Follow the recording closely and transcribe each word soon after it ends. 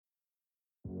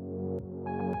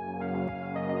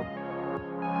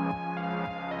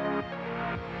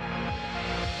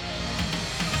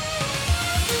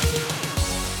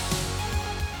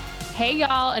Hey,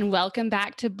 y'all, and welcome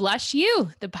back to Blush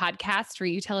You, the podcast where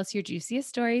you tell us your juiciest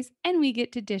stories and we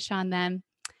get to dish on them.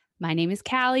 My name is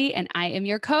Callie, and I am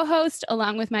your co-host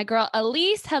along with my girl,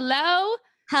 Elise. Hello.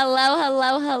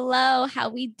 Hello. How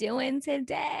we doing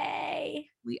today?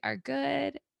 We are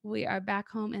good. We are back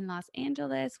home in Los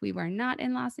Angeles. We were not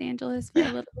in Los Angeles for a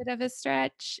little bit of a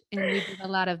stretch, and we did a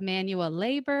lot of manual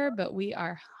labor, but we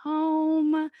are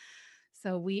home.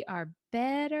 So we are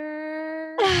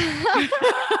better.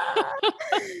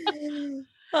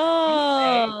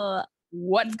 Oh,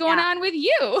 What's going on with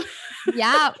you?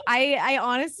 yeah. I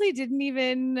honestly didn't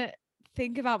even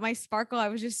think about my sparkle. I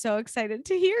was just so excited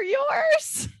to hear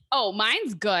yours. Oh,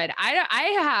 mine's good.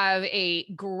 I have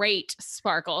a great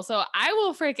sparkle. So I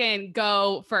will freaking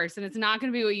go first, and it's not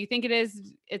going to be what you think it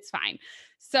is. It's fine.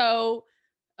 So,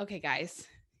 okay, guys,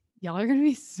 y'all are going to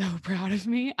be so proud of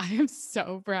me. I am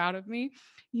so proud of me.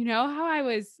 You know how I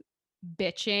was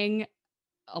bitching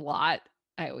a lot?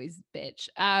 I always bitch.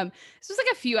 This was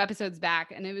like a few episodes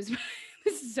back, and it was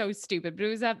this is so stupid, but it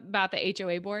was about the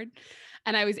HOA board.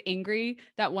 And I was angry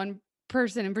that one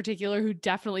person in particular who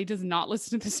definitely does not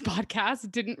listen to this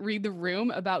podcast didn't read the room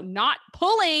about not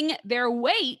pulling their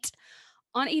weight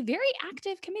on a very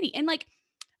active committee. And like,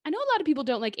 I know a lot of people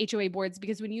don't like HOA boards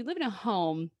because when you live in a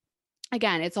home,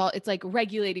 again, it's like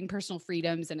regulating personal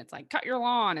freedoms, and it's like cut your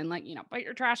lawn and like, put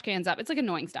your trash cans up. It's like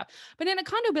annoying stuff. But in a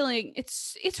condo building,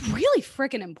 it's really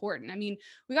freaking important. I mean,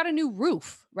 we got a new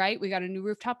roof, right? We got a new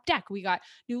rooftop deck. We got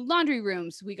new laundry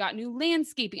rooms. We got new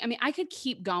landscaping. I mean, I could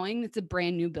keep going. It's a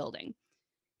brand new building.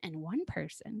 And one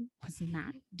person was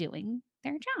not doing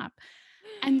their job.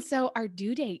 And so our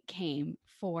due date came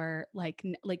for like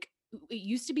it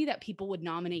used to be that people would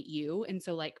nominate you, and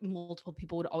so like multiple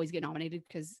people would always get nominated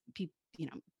because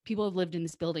people have lived in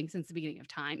this building since the beginning of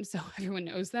time, so everyone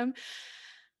knows them.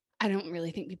 I don't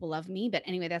really think people love me, but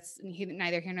anyway, that's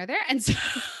neither here nor there. And so, so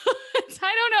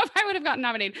I don't know if I would have gotten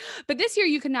nominated, but this year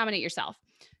you can nominate yourself.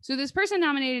 So this person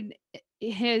nominated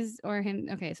his or him.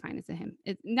 Okay, it's fine. It's a him.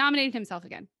 It nominated himself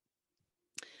again.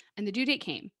 And the due date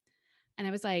came. And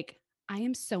I was like, I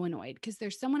am so annoyed because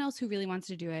there's someone else who really wants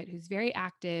to do it, who's very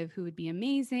active, who would be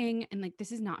amazing. And like,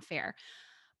 this is not fair.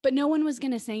 But no one was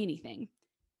going to say anything.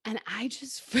 And I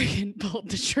just freaking pulled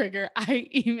the trigger. I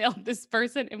emailed this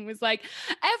person and was like,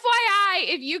 FYI,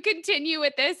 if you continue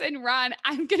with this and run,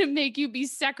 I'm going to make you be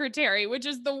secretary, which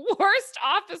is the worst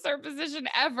officer position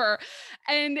ever.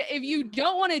 And if you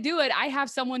don't want to do it, I have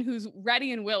someone who's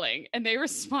ready and willing. And they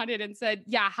responded and said,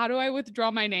 yeah, how do I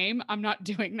withdraw my name? I'm not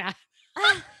doing that.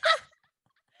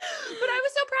 But I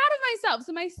was so proud of myself.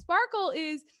 So my sparkle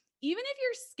is, even if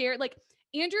you're scared, like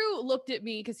Andrew looked at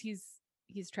me because he's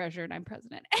treasurer and I'm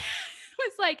president.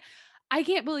 Was like, I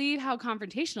can't believe how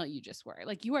confrontational you just were.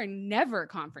 Like, you are never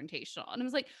confrontational. And I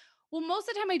was like, well, most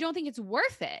of the time I don't think it's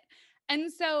worth it.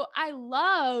 And so I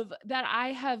love that I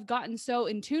have gotten so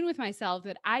in tune with myself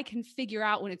that I can figure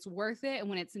out when it's worth it and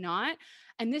when it's not.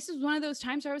 And this is one of those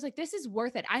times where I was like, this is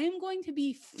worth it. I am going to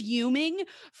be fuming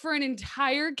for an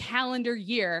entire calendar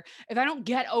year if I don't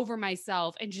get over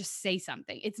myself and just say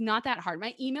something. It's not that hard.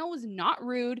 My email was not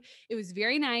rude. It was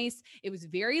very nice. It was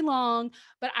very long,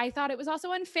 but I thought it was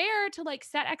also unfair to like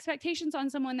set expectations on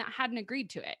someone that hadn't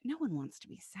agreed to it. No one wants to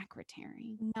be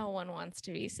secretary. No one wants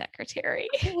to be secretary.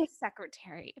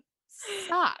 Secretary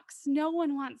sucks. No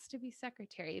one wants to be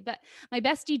secretary. But my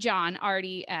bestie John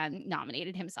already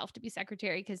nominated himself to be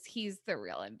secretary because he's the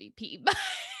real MVP.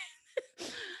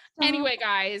 Anyway,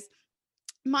 guys,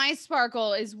 my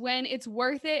sparkle is when it's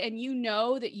worth it and you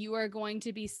know that you are going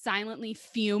to be silently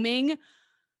fuming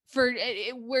for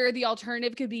where the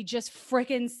alternative could be just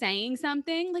freaking saying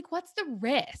something. Like, what's the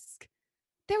risk?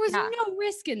 There was no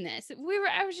risk in this.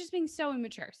 I was just being so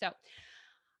immature. So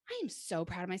I am so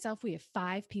proud of myself. We have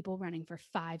 5 people running for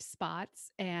 5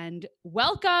 spots, and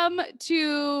welcome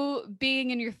to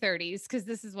being in your 30s, because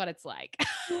this is what it's like.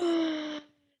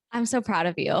 I'm so proud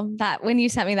of you. That when you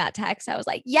sent me that text, I was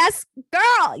like, yes,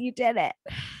 girl, you did it.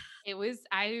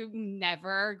 I'm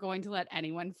never going to let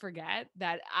anyone forget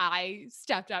that I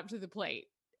stepped up to the plate.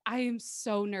 I am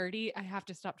so nerdy. I have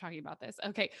to stop talking about this.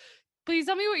 Okay. Please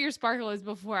tell me what your sparkle is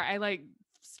before I like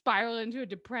spiral into a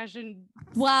depression.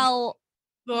 Well,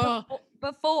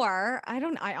 before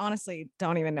I honestly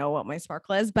don't even know what my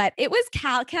sparkle is, but it was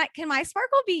can my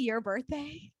sparkle be your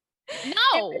birthday?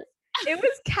 No. It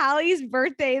was Callie's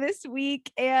birthday this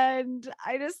week, and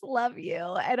I just love you,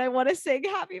 and I want to sing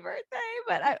happy birthday,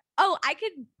 but I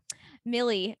could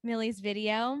Millie's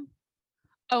video.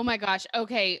 Oh my gosh.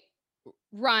 Okay.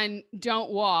 Run, don't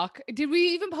walk. Did we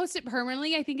even post it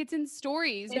permanently? I think it's in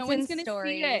stories. No one's going to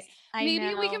see it.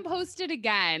 Maybe we can post it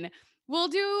again. We'll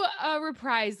do a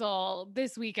reprisal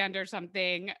this weekend or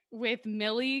something with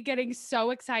Millie getting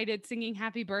so excited singing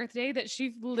happy birthday that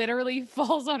she literally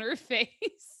falls on her face.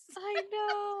 I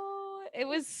know. It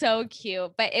was so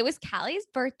cute. But it was Callie's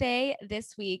birthday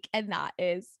this week, and that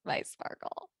is my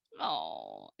sparkle.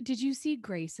 Oh, did you see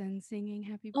Grayson singing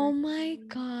happy birthday? Oh my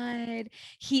God.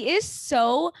 He is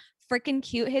so freaking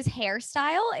cute. His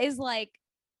hairstyle is like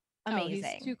Oh, he's too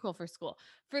amazing. cool for school.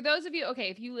 For those of you, okay,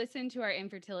 if you listen to our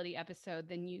infertility episode,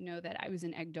 then you know that I was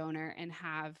an egg donor and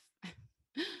have,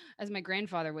 as my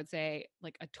grandfather would say,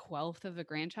 like a 12th of a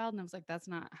grandchild. And I was like, that's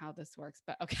not how this works.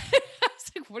 But okay. I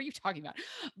was like, what are you talking about?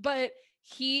 But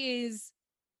he is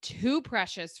too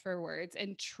precious for words.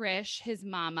 And Trish, his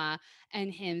mama,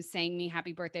 and him saying me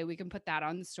happy birthday, we can put that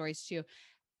on the stories too.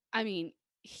 I mean,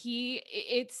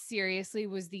 it seriously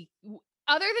was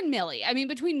other than Millie. I mean,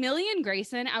 between Millie and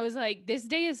Grayson, I was like, this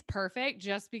day is perfect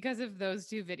just because of those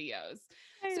two videos.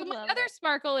 I So my love other it.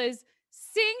 sparkle is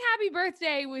sing happy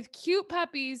birthday with cute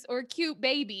puppies or cute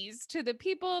babies to the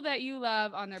people that you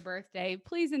love on their birthday.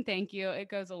 Please and thank you. It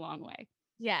goes a long way.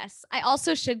 Yes. I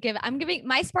also should I'm giving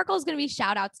my sparkle is going to be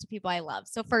shout outs to people I love.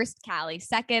 So first, Callie.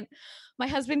 Second, my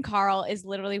husband Carl is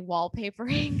literally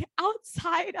wallpapering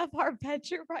outside of our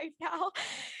bedroom right now.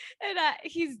 And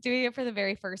he's doing it for the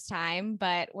very first time,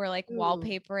 but we're like Ooh,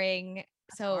 wallpapering.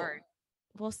 So hard.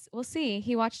 we'll see.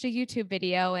 He watched a YouTube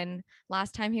video, and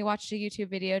last time he watched a YouTube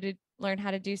video to learn how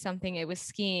to do something, it was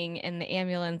skiing, and the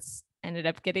ambulance ended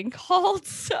up getting called.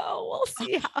 So we'll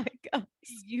see how it goes.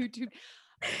 YouTube.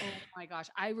 Oh my gosh,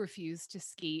 I refuse to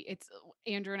ski. It's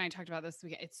Andrew and I talked about this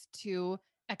weekend. It's too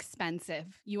expensive.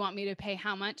 You want me to pay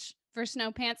how much for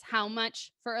snow pants? How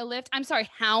much for a lift? I'm sorry,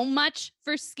 how much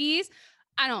for skis?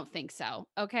 I don't think so.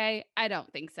 Okay. I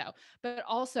don't think so. But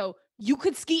also, you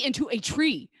could ski into a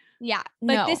tree. Yeah,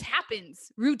 Like no. this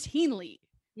happens routinely.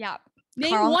 Yeah.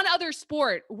 Name Carl, one other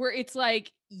sport where it's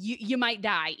like you might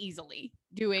die easily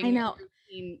doing I know.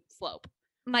 routine slope.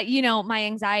 My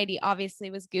anxiety obviously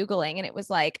was Googling, and it was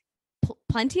like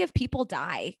plenty of people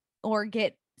die or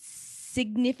get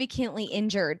significantly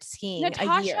injured skiing a year.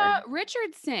 Natasha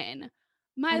Richardson,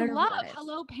 my I don't know who love, that is.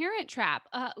 hello Parent Trap.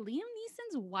 Liam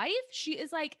Neeson's wife, she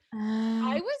is like,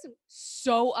 I Uh, was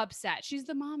so upset. She's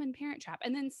the mom in Parent Trap.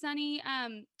 And then Sunny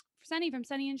from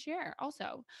Sunny and Cher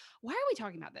also. Why are we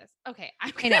talking about this? Okay,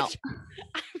 I know.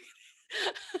 I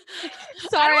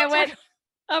Sorry,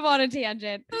 I'm on a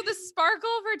tangent. so the sparkle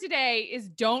for today is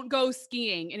don't go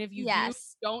skiing. And if you do,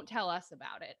 Yes. don't tell us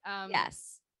about it.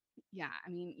 Yes. Yeah, I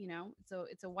mean, so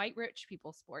it's a white rich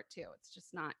people sport too. It's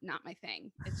just not my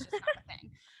thing. It's just not my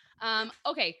thing.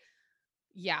 Okay.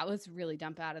 Yeah, let's really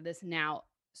dump out of this now.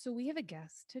 So we have a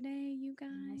guest today, you guys.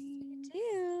 Yes, we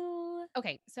do.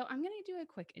 Okay, so I'm gonna do a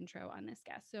quick intro on this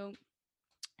guest. So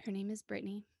her name is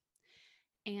Brittany,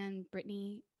 and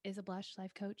Brittany is a Blush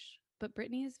life coach, but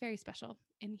Brittany is very special.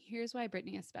 And here's why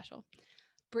Brittany is special.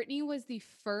 Brittany was the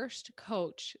first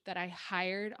coach that I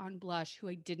hired on Blush who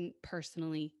I didn't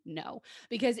personally know.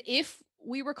 Because if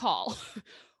we recall,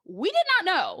 we did not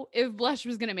know if Blush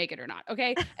was going to make it or not.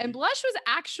 Okay. And Blush was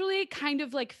actually kind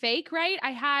of like fake, right?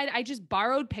 I just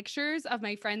borrowed pictures of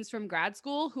my friends from grad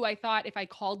school who I thought if I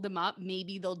called them up,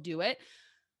 maybe they'll do it.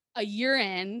 A year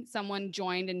in, someone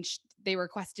joined and they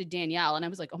requested Danielle. And I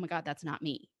was like, oh my God, that's not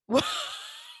me.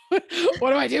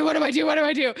 What do I do? What do I do? What do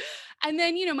I do? And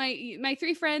then, my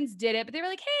three friends did it, but they were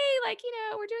like, hey, like,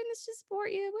 we're doing this to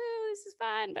support you. Woo, this is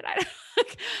fun. But I don't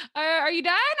like, are you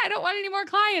done? I don't want any more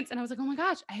clients. And I was like, oh my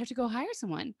gosh, I have to go hire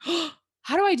someone.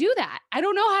 How do I do that? I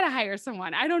don't know how to hire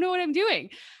someone. I don't know what I'm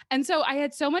doing. And so I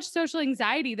had so much social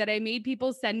anxiety that I made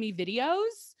people send me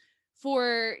videos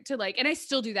and I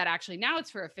still do that actually. Now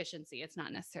it's for efficiency. It's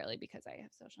not necessarily because I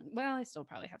have I still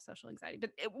probably have social anxiety,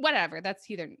 but whatever. That's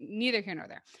neither here nor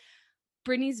there.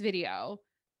 Brittany's video,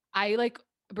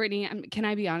 Brittany, can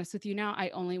I be honest with you now? I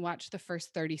only watched the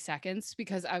first 30 seconds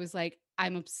because I was like,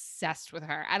 I'm obsessed with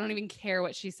her. I don't even care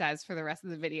what she says for the rest of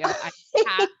the video. I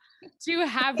have to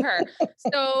have her.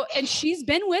 So, and she's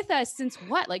been with us since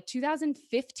like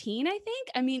 2015, I think.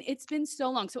 I mean, it's been so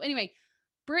long. So anyway,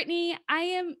 Brittany, I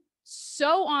am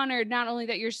so honored not only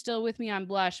that you're still with me on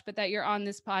Blush, but that you're on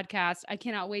this podcast. I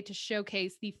cannot wait to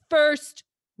showcase the first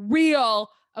real,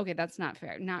 okay, that's not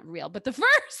fair, not real, but the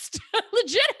first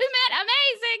legitimate,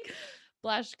 amazing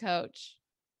Blush coach.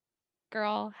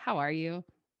 Girl, how are you?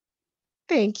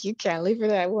 Thank you, Callie, for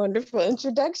that wonderful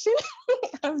introduction.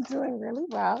 I'm doing really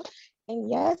well. And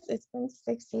yes, it's been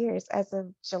 6 years. As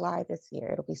of July this year,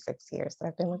 it'll be 6 years that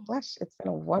I've been with Blush. It's been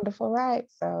a wonderful ride.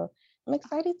 So I'm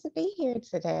excited to be here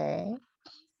today.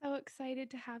 So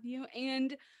excited to have you.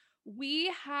 And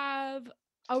we have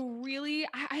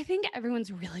I think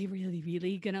everyone's really, really,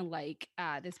 really gonna like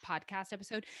this podcast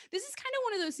episode. This is kind of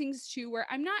one of those things too where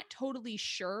I'm not totally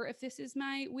sure if this is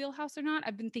my wheelhouse or not.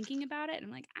 I've been thinking about it and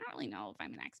I'm like, I don't really know if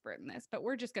I'm an expert in this, but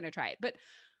we're just gonna try it. But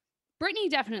Brittany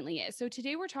definitely is. So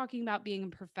today we're talking about being a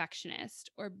perfectionist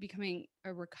or becoming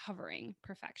a recovering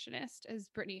perfectionist, as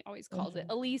Brittany always calls it.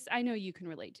 Mhm. Elise, I know you can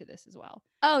relate to this as well.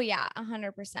 Oh yeah,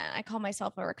 100%. I call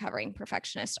myself a recovering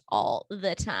perfectionist all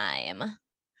the time.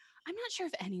 I'm not sure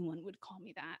if anyone would call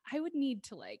me that. I would need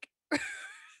to like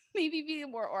maybe be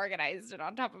more organized and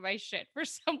on top of my shit for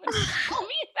someone to call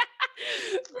me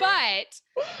that. But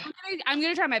I'm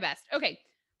gonna try my best. Okay.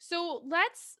 So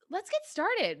let's get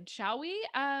started, shall we?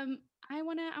 I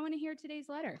wanna hear today's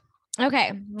letter.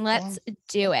 Okay, let's Yes.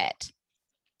 do it.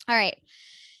 All right.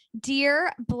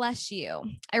 Dear bless you.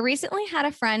 I recently had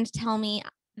a friend tell me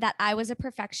that I was a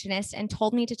perfectionist and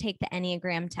told me to take the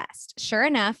Enneagram test. Sure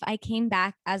enough, I came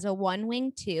back as a 1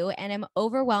 wing 2 and am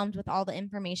overwhelmed with all the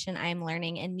information I am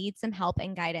learning and need some help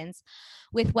and guidance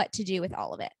with what to do with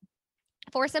all of it.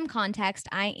 For some context,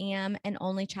 I am an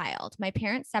only child. My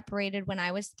parents separated when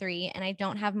I was 3, and I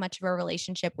don't have much of a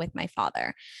relationship with my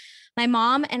father. My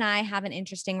mom and I have an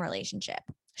interesting relationship.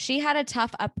 She had a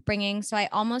tough upbringing, so I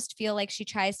almost feel like she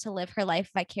tries to live her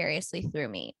life vicariously through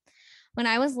me. When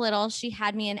I was little, she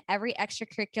had me in every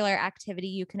extracurricular activity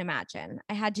you can imagine.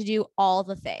 I had to do all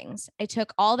the things. I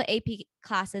took all the AP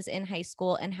classes in high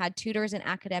school and had tutors and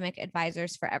academic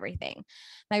advisors for everything.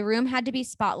 My room had to be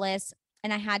spotless,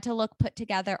 and I had to look put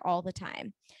together all the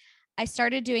time. I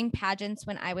started doing pageants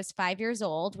when I was 5 years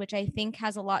old, which I think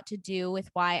has a lot to do with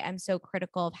why I'm so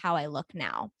critical of how I look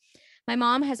now. My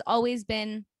mom has always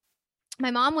been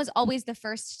my mom was always the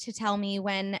first to tell me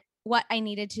when what I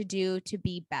needed to do to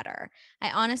be better.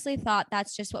 I honestly thought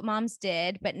that's just what moms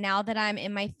did, but now that I'm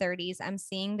in my 30s, I'm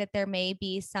seeing that there may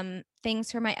be some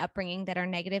things from my upbringing that are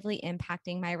negatively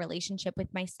impacting my relationship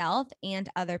with myself and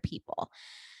other people.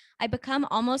 I become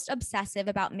almost obsessive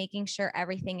about making sure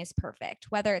everything is perfect,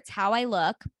 whether it's how I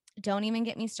look. Don't even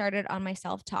get me started on my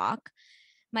self talk.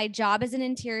 My job as an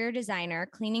interior designer,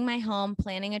 cleaning my home,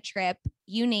 planning a trip,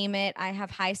 you name it, I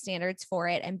have high standards for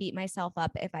it and beat myself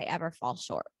up if I ever fall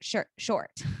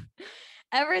short.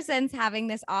 Ever since having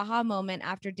this aha moment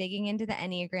after digging into the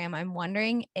Enneagram, I'm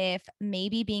wondering if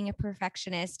maybe being a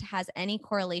perfectionist has any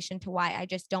correlation to why I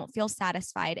just don't feel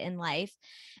satisfied in life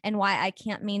and why I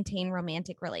can't maintain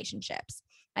romantic relationships.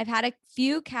 I've had a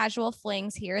few casual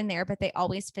flings here and there, but they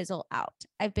always fizzle out.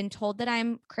 I've been told that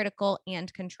I'm critical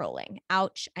and controlling.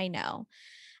 Ouch, I know.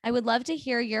 I would love to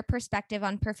hear your perspective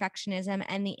on perfectionism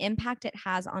and the impact it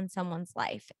has on someone's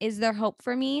life. Is there hope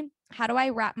for me? How do I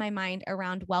wrap my mind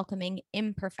around welcoming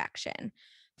imperfection?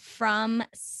 From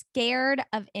Scared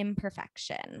of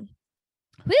Imperfection.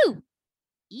 Woo!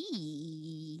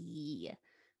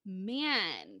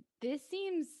 Man, this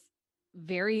seems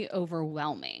very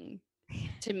overwhelming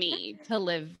to me to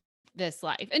live this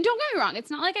life. And don't get me wrong,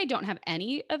 it's not like I don't have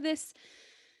any of this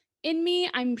in me.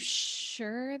 I'm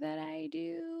sure that I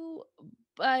do,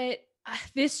 but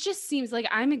this just seems like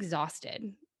I'm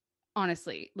exhausted,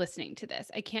 honestly, listening to this.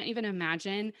 I can't even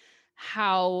imagine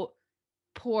how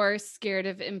poor, scared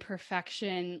of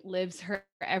imperfection lives her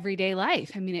everyday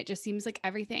life. I mean, it just seems like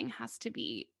everything has to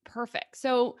be perfect.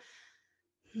 So,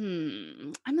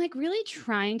 I'm like really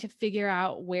trying to figure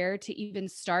out where to even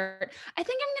start. I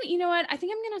think I'm gonna, you know what? I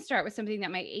think I'm gonna start with something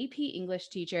that my AP English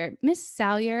teacher, Miss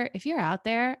Salyer, if you're out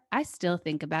there, I still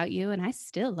think about you and I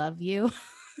still love you.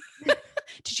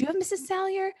 Did you have Mrs.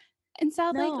 Salyer in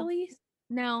South Lake, No, Elise?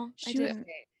 no, I didn't.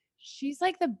 Okay. She's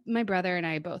like my brother and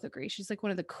I both agree. She's like one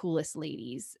of the coolest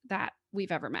ladies that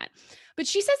we've ever met. But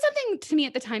she said something to me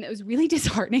at the time that was really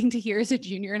disheartening to hear as a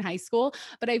junior in high school,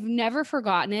 but I've never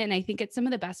forgotten it. And I think it's some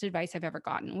of the best advice I've ever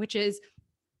gotten, which is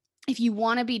if you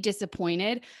want to be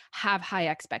disappointed, have high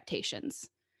expectations.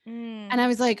 And I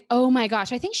was like, oh my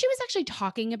gosh, I think she was actually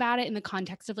talking about it in the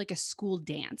context of like a school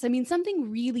dance. I mean,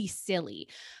 something really silly,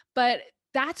 but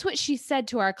that's what she said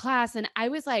to our class. And I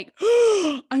was like,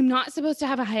 I'm not supposed to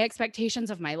have high expectations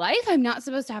of my life. I'm not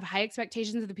supposed to have high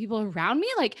expectations of the people around me.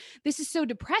 Like, this is so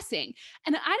depressing.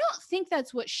 And I don't think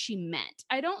that's what she meant.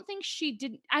 I don't think she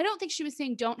was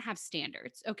saying don't have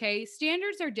standards. Okay.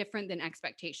 Standards are different than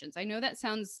expectations. I know that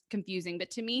sounds confusing,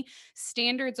 but to me,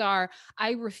 standards are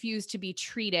I refuse to be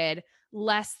treated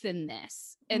less than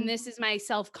this. And this is my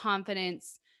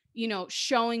self-confidence,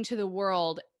 showing to the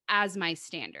world as my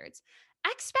standards.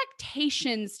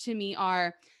 Expectations to me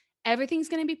are everything's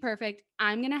going to be perfect.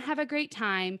 I'm going to have a great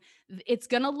time. It's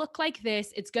going to look like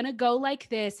this. It's going to go like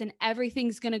this. And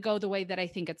everything's going to go the way that I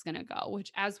think it's going to go,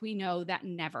 which, as we know, that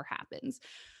never happens.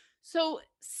 So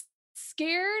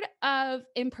scared of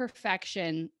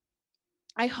imperfection.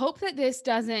 I hope that this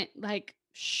doesn't like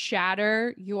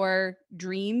shatter your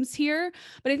dreams here.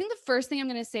 But I think the first thing I'm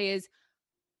going to say is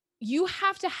you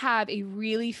have to have a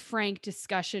really frank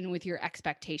discussion with your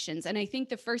expectations. And I think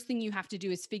the first thing you have to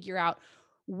do is figure out,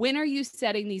 when are you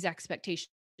setting these expectations?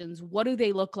 What do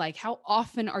they look like? How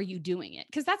often are you doing it?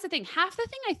 Because that's the thing. Half the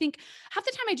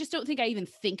time I just don't think I even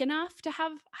think enough to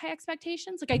have high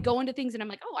expectations. Like I go into things and I'm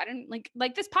like, oh, I didn't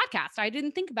like this podcast. I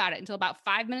didn't think about it until about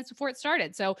 5 minutes before it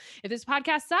started. So if this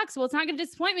podcast sucks, well, it's not going to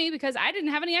disappoint me because I didn't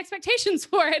have any expectations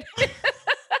for it.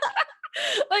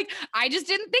 Like I just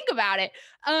didn't think about it.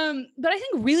 But I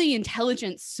think really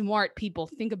intelligent, smart people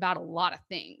think about a lot of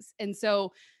things. And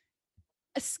so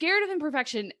scared of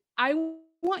imperfection, I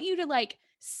want you to like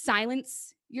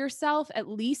silence yourself at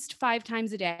least 5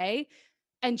 times a day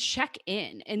and check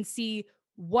in and see,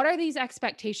 what are these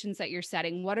expectations that you're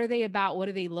setting? What are they about? What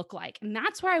do they look like? And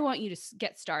that's where I want you to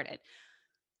get started.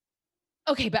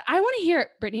 Okay, but I want to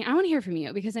hear, Brittany, I want to hear from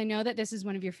you because I know that this is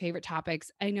one of your favorite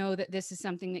topics. I know that this is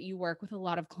something that you work with a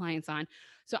lot of clients on.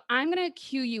 So I'm going to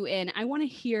cue you in. I want to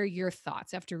hear your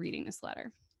thoughts after reading this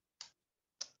letter.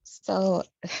 So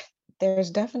there's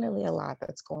definitely a lot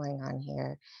that's going on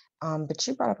here. But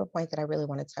you brought up a point that I really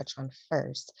want to touch on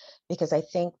first, because I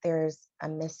think there's a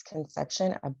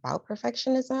misconception about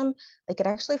perfectionism. Like it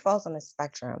actually falls on the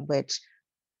spectrum, which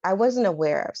I wasn't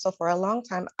aware of. So for a long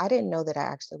time, I didn't know that I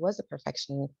actually was a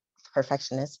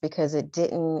perfectionist because it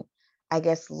didn't, I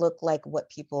guess, look like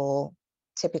what people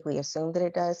typically assume that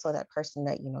it does. So that person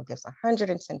that, gives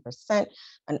 110%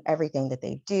 on everything that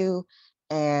they do.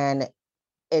 And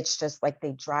it's just like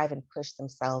they drive and push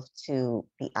themselves to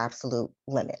the absolute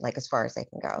limit, like as far as they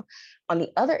can go. On the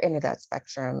other end of that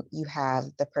spectrum, you have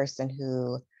the person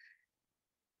who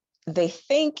they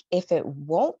think if it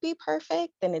won't be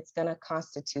perfect, then it's going to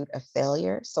constitute a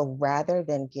failure. So rather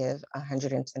than give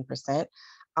 110%,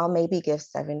 I'll maybe give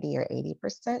 70 or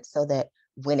 80% so that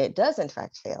when it does in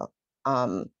fact fail,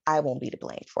 I won't be to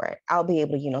blame for it. I'll be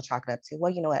able to, chalk it up to,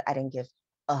 well, you know what, I didn't give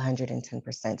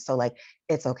 110%. So like,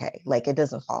 it's okay. Like it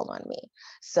doesn't fall on me.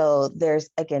 So there's,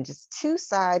 again, just two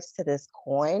sides to this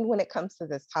coin when it comes to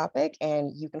this topic,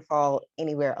 and you can fall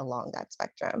anywhere along that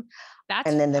spectrum. That's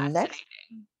and then fascinating. The next,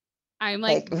 I'm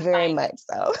like very much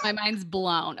so. My mind's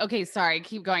blown. Okay, sorry,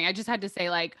 keep going. I just had to say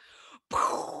like,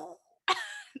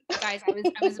 guys,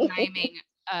 I was miming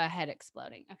a head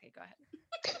exploding. Okay, go ahead.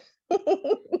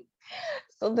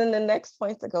 So then the next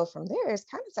point to go from there is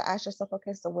kind of to ask yourself,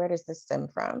 okay, so where does this stem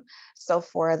from? So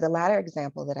for the latter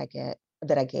example that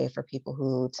I gave for people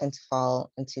who tend to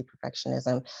fall into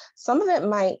perfectionism, some of it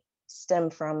might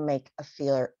stem from like a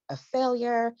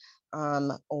failure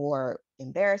or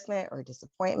embarrassment or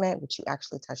disappointment, which you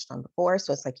actually touched on before.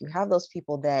 So it's like you have those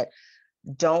people that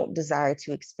don't desire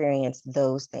to experience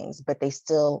those things, but they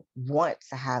still want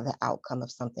to have the outcome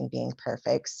of something being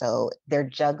perfect. So they're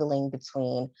juggling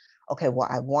between, okay, well,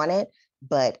 I want it,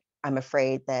 but I'm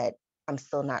afraid that I'm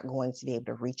still not going to be able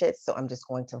to reach it. So I'm just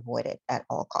going to avoid it at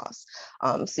all costs.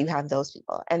 So you have those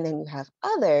people. And then you have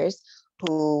others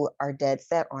who are dead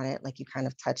set on it, like you kind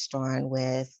of touched on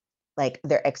with like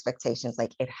their expectations,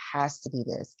 like it has to be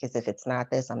this, because if it's not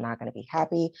this, I'm not going to be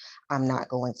happy. I'm not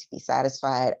going to be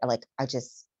satisfied. Like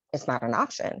it's not an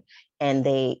option. And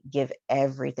they give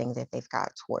everything that they've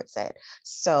got towards it.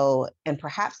 So, and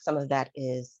perhaps some of that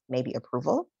is maybe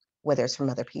approval, whether it's from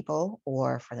other people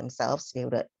or for themselves, to be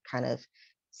able to kind of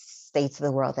say to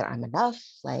the world that I'm enough,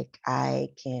 like I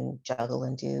can juggle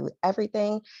and do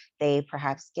everything. They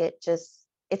perhaps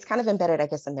it's kind of embedded, I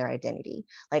guess, in their identity.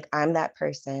 Like I'm that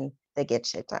person that gets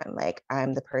shit done. Like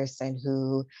I'm the person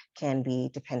who can be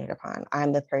depended upon.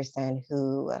 I'm the person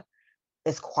who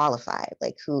is qualified,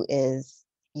 like who is,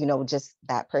 just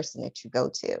that person that you go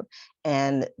to.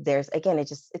 And there's, again,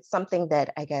 it's something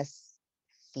that I guess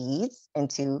feeds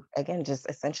into, again, just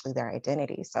essentially their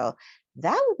identity. So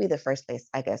that would be the first place,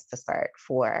 I guess, to start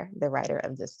for the writer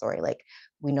of this story. Like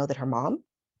we know that her mom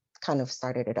kind of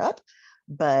started it up,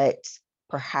 but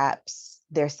perhaps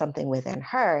there's something within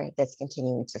her that's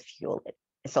continuing to fuel it.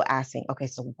 So asking, okay,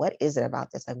 so what is it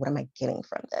about this? Like, what am I getting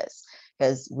from this?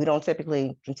 Because we don't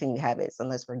typically continue habits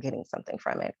unless we're getting something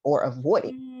from it or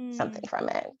avoiding something from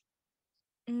it.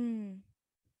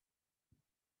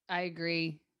 I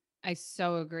agree. I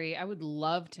so agree. I would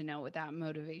love to know what that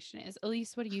motivation is.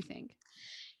 Elise, what do you think?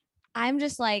 I'm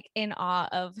just like in awe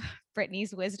of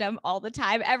Brittany's wisdom all the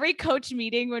time. Every coach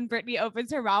meeting when Brittany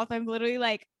opens her mouth, I'm literally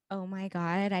like, oh my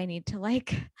God, I need to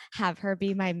like have her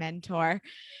be my mentor.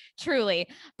 Truly.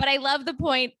 But I love the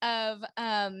point of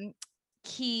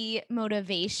key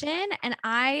motivation. And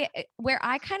where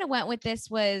I kind of went with this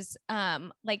was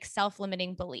like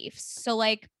self-limiting beliefs. So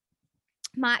like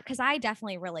because I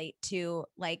definitely relate to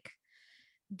like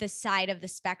the side of the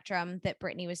spectrum that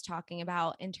Brittany was talking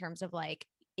about in terms of like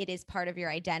it is part of your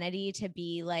identity to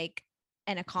be like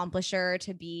an accomplisher,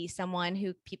 to be someone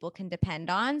who people can depend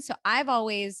on. So I've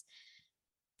always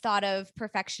thought of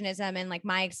perfectionism, and like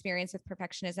my experience with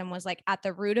perfectionism was like at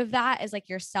the root of that is like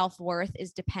your self-worth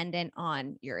is dependent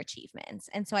on your achievements.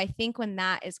 And so I think when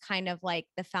that is kind of like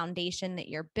the foundation that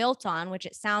you're built on, which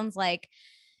it sounds like,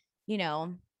 you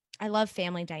know, I love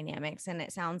family dynamics, and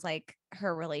it sounds like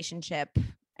her relationship,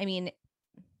 I mean,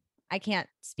 I can't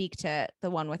speak to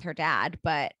the one with her dad,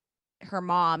 but her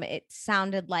mom, it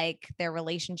sounded like their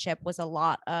relationship was a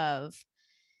lot of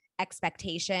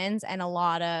expectations and a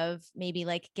lot of maybe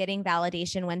like getting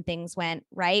validation when things went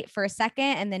right for a second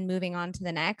and then moving on to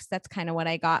the next. That's kind of what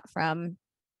I got from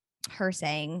her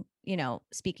saying, you know,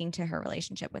 speaking to her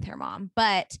relationship with her mom.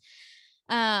 But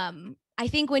I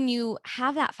think when you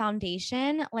have that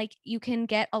foundation, like you can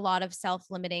get a lot of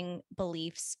self-limiting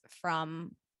beliefs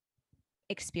from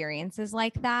experiences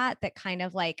like that kind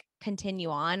of like continue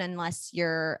on unless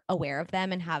you're aware of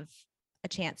them and have a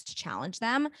chance to challenge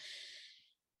them.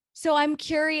 So I'm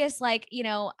curious, like, you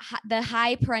know, the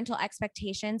high parental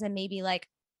expectations, and maybe like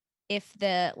if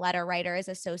the letter writer is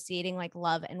associating like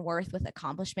love and worth with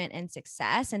accomplishment and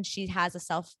success, and she has a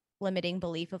self-limiting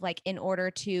belief of like, in order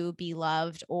to be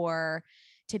loved or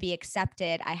to be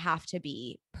accepted, I have to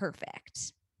be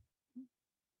perfect.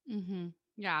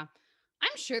 Yeah,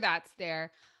 I'm sure that's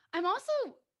there. I'm also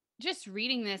just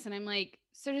reading this and I'm like,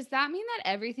 so does that mean that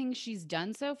everything she's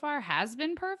done so far has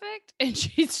been perfect and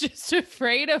she's just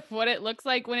afraid of what it looks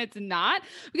like when it's not?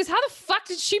 Because how the fuck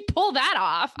did she pull that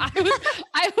off?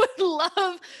 I would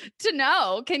love to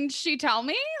know. Can she tell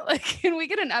me? Like, can we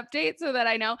get an update so that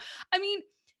I know? I mean,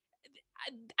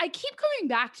 I keep coming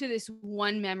back to this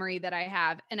one memory that I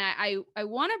have, and I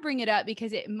want to bring it up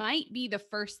because it might be the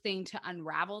first thing to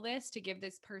unravel this, to give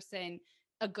this person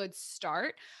a good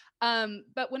start.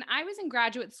 But when I was in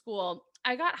graduate school,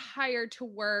 I got hired to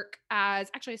work I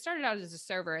started out as a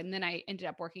server and then I ended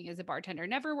up working as a bartender,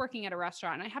 never working at a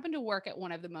restaurant. And I happened to work at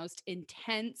one of the most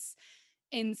intense,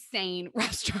 insane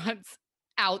restaurants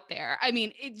out there. I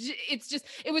mean,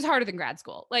 it was harder than grad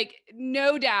school. Like,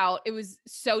 no doubt, it was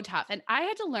so tough. And I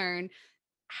had to learn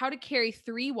how to carry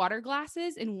 3 water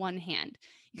glasses in one hand.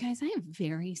 You guys, I have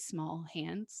very small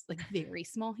hands, like very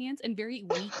small hands and very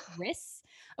weak wrists.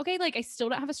 Okay. Like I still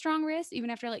don't have a strong wrist, even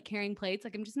after like carrying plates.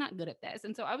 Like I'm just not good at this.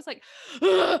 And so I was like,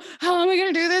 how am I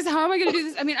going to do this? How am I going to do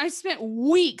this? I mean, I spent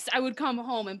weeks. I would come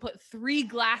home and put 3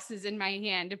 glasses in my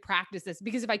hand to practice this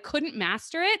because if I couldn't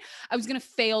master it, I was going to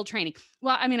fail training.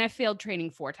 Well, I mean, I failed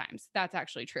training 4 times. That's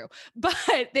actually true, but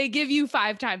they give you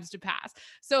 5 times to pass.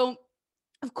 So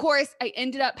of course, I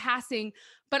ended up passing,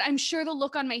 but I'm sure the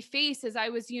look on my face as I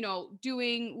was, you know,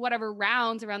 doing whatever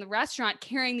rounds around the restaurant,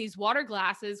 carrying these water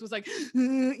glasses was like,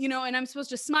 you know, and I'm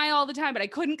supposed to smile all the time, but I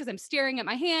couldn't because I'm staring at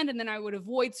my hand. And then I would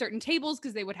avoid certain tables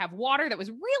because they would have water that was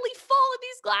really full of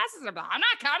these glasses. And I'm like,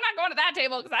 I'm not going to that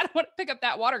table because I don't want to pick up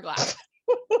that water glass.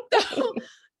 So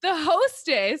the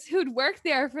hostess who'd worked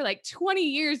there for like 20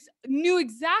 years knew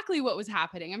exactly what was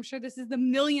happening. I'm sure this is the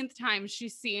millionth time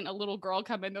she's seen a little girl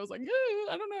come in that was like,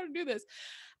 I don't know how to do this.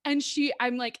 And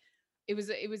I'm like, it was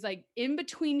like in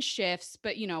between shifts,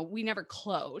 but you know, we never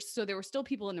closed. So there were still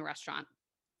people in the restaurant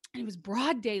and it was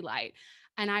broad daylight.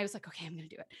 And I was like, okay, I'm going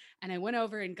to do it. And I went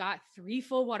over and got 3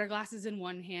 full water glasses in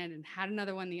one hand and had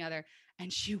another one in the other.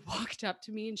 And she walked up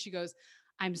to me and she goes,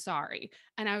 I'm sorry.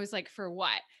 And I was like, for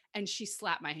what? And she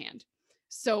slapped my hand.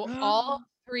 So all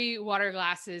 3 water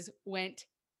glasses went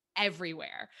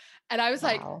everywhere. And I was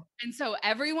like, and so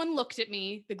everyone looked at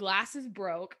me, the glasses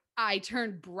broke. I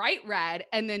turned bright red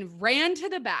and then ran to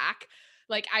the back.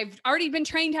 Like I've already been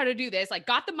trained how to do this. Like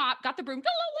got the mop, got the broom,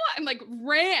 and like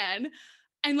ran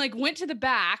and like went to the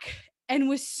back and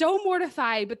was so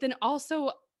mortified. But then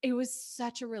also it was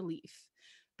such a relief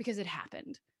because it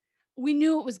happened. We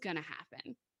knew it was going to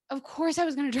happen. Of course I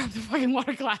was going to drop the fucking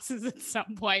water glasses at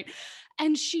some point.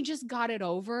 And she just got it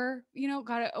over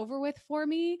with for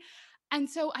me. And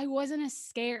so I wasn't as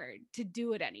scared to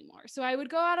do it anymore. So I would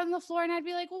go out on the floor and I'd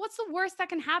be like, well, what's the worst that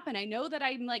can happen? I know that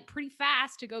I'm like pretty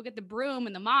fast to go get the broom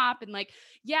and the mop. And like,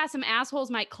 yeah, some assholes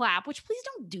might clap, which please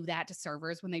don't do that to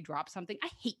servers when they drop something. I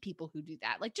hate people who do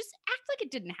that. Like, just act like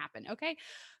it didn't happen. Okay.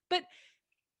 But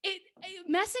it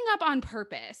messing up on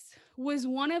purpose was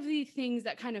one of the things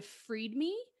that kind of freed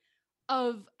me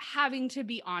of having to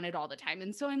be on it all the time.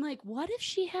 And so I'm like, what if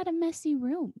she had a messy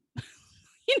room?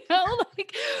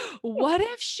 Like what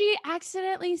if she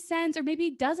accidentally sends or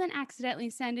maybe doesn't accidentally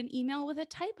send an email with a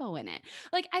typo in it?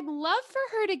 Like I'd love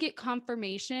for her to get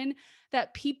confirmation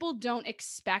that people don't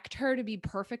expect her to be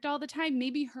perfect all the time.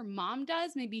 Maybe her mom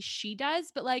does, maybe she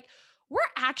does, but like we're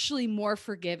actually more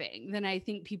forgiving than I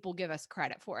think people give us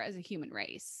credit for as a human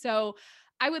race. So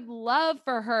I would love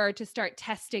for her to start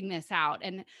testing this out.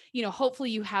 And,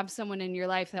 hopefully you have someone in your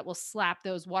life that will slap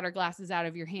those water glasses out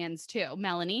of your hands too.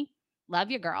 Melanie, love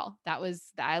you, girl.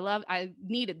 I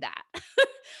needed that.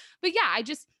 But yeah,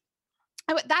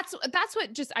 that's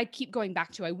what just I keep going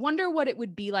back to. I wonder what it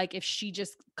would be like if she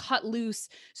just cut loose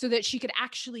so that she could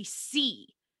actually see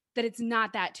that it's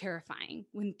not that terrifying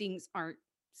when things aren't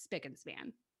spick and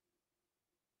span.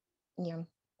 Yeah,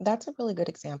 that's a really good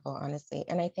example, honestly.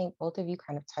 And I think both of you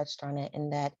kind of touched on it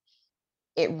in that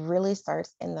it really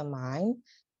starts in the mind.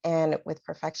 And with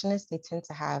perfectionists, they tend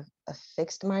to have a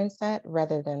fixed mindset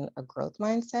rather than a growth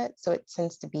mindset. So it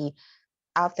tends to be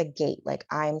out the gate, like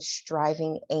I'm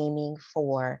striving, aiming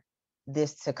for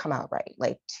this to come out right,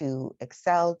 like to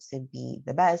excel, to be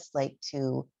the best, like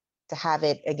to have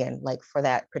it again, like for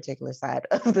that particular side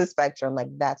of the spectrum, like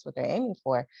that's what they're aiming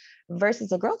for.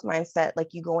 Versus a growth mindset, like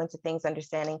you go into things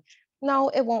understanding, no,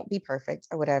 it won't be perfect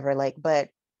or whatever, like, but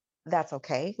that's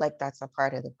okay. Like that's a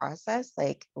part of the process.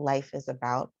 Like life is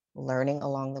about learning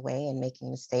along the way and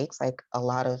making mistakes. Like a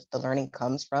lot of the learning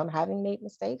comes from having made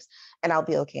mistakes, and I'll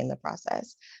be okay in the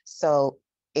process. So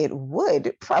it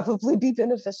would probably be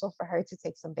beneficial for her to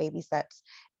take some baby steps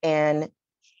and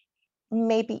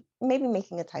maybe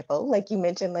making a typo, like you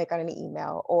mentioned, like on an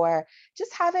email, or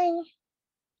just having,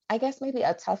 I guess, maybe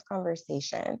a tough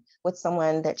conversation with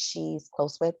someone that she's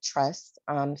close with, trusts,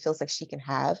 feels like she can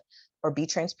have or be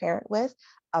transparent with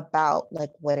about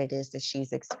like what it is that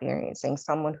she's experiencing.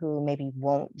 Someone who maybe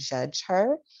won't judge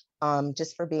her,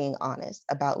 just for being honest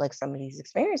about like some of these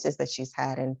experiences that she's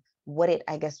had and what it,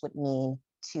 I guess, would mean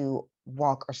to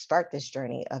walk or start this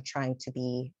journey of trying to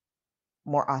be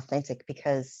more authentic.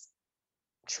 Because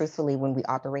truthfully, when we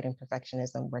operate in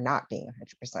perfectionism, we're not being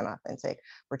 100% authentic.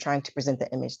 We're trying to present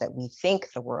the image that we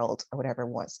think the world or whatever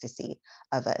wants to see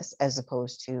of us, as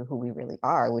opposed to who we really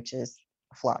are, which is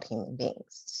flawed human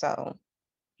beings. So,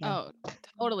 yeah. Oh,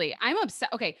 totally. I'm upset.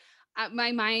 Okay.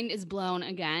 My mind is blown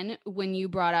again when you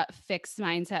brought up fixed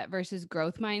mindset versus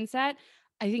growth mindset.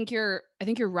 I think you're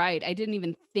right. I didn't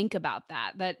even think about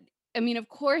that. I mean, of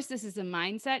course, this is a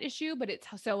mindset issue, but it's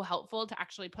so helpful to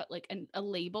actually put like a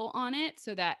label on it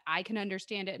so that I can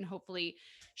understand it and hopefully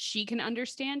she can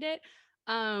understand it.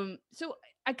 So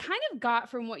I kind of got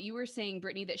from what you were saying,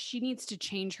 Brittany, that she needs to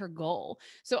change her goal.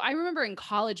 So I remember in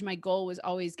college, my goal was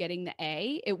always getting the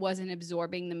A. It wasn't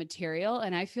absorbing the material.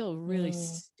 And I feel really Mm,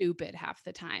 stupid half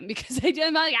the time because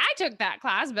I'm like, I took that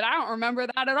class, but I don't remember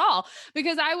that at all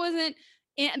because I wasn't.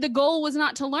 And the goal was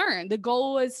not to learn. The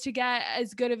goal was to get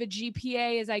as good of a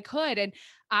GPA as I could. And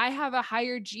I have a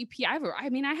higher GPA. I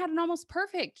mean, I had an almost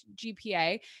perfect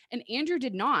GPA, and Andrew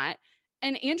did not.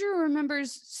 And Andrew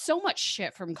remembers so much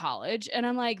shit from college. And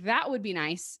I'm like, that would be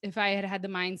nice if I had had the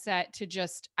mindset to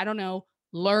just, I don't know,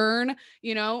 learn,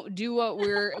 do what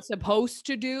we're supposed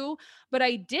to do. But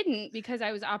I didn't because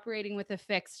I was operating with a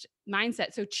fixed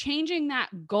mindset. So changing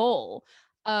that goal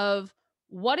of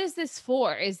what is this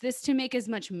for? Is this to make as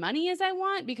much money as I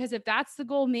want? Because if that's the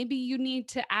goal, maybe you need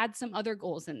to add some other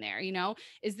goals in there,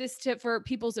 Is this for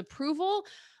people's approval?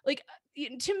 Like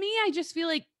to me, I just feel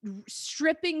like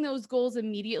stripping those goals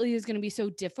immediately is going to be so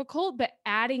difficult, but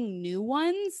adding new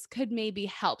ones could maybe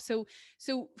help. So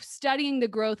studying the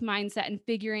growth mindset and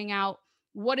figuring out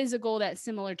what is a goal that's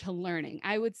similar to learning.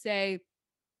 I would say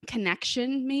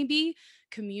connection, maybe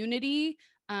community,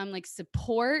 like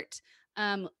support,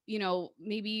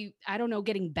 maybe, I don't know,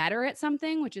 getting better at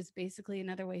something, which is basically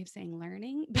another way of saying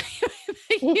learning.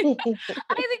 I think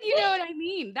you know what I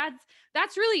mean.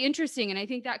 That's really interesting. And I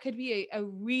think that could be a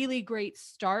really great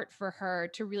start for her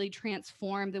to really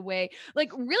transform the way,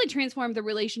 like really transform the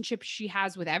relationship she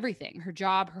has with everything, her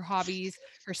job, her hobbies,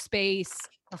 her space,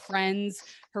 her friends,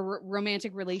 her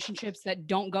romantic relationships that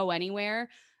don't go anywhere.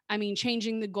 I mean,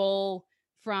 changing the goal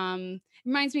from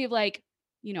reminds me of like,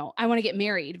 I want to get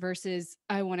married versus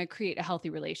I want to create a healthy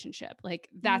relationship. Like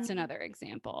that's Mm. another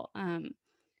example.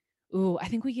 Ooh, I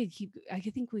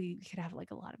could think we could have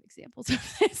like a lot of examples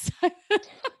of this.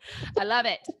 I love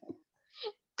it.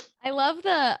 I love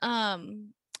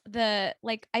the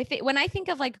like I think when I think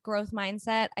of like growth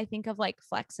mindset, I think of like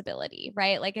flexibility,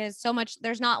 right? Like it's so much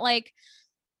there's not like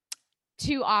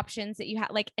two options that you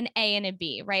have like an A and a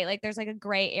B, right? Like there's like a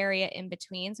gray area in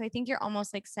between. So I think you're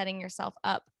almost like setting yourself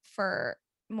up for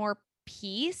more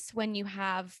peace when you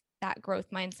have that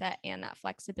growth mindset and that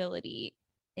flexibility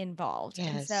involved.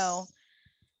 And so Yes.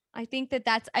 I think that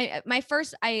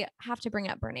I have to bring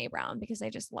up Brene Brown because I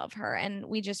just love her. And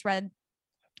we just read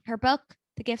her book,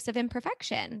 The Gifts of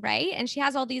Imperfection, right? And she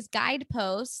has all these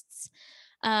guideposts.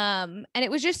 And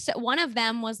it was just, one of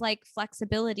them was like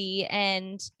flexibility.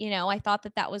 And, I thought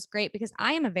that that was great because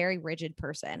I am a very rigid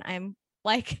person. I'm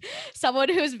like someone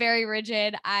who's very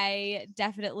rigid. I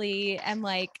definitely am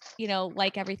like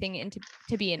everything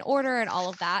to be in order and all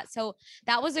of that. So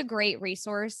that was a great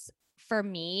resource for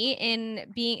me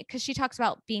in being, because she talks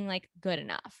about being like good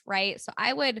enough, right? So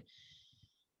I would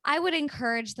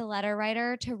encourage the letter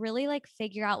writer to really like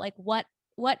figure out like what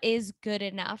is good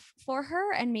enough for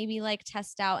her, and maybe like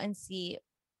test out and see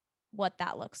what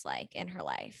that looks like in her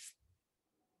life.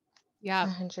 Yeah.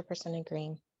 100%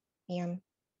 agree. Yeah.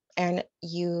 And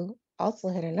you also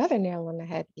hit another nail on the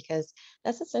head because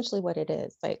that's essentially what it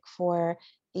is. Like for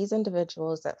these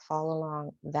individuals that fall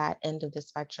along that end of the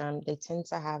spectrum, they tend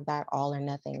to have that all or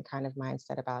nothing kind of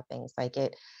mindset about things. Like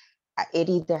it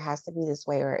either has to be this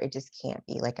way or it just can't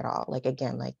be like at all. Like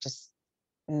again, like just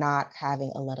not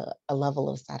having a level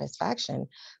of satisfaction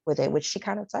with it, which she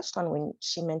kind of touched on when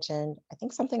she mentioned, I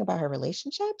think something about her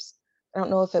relationships. I don't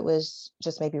know if it was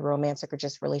just maybe romantic or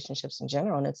just relationships in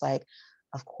general. And it's like,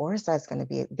 of course that's going to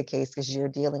be the case because you're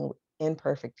dealing with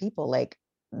imperfect people. Like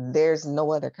there's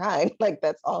no other kind. Like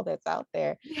that's all that's out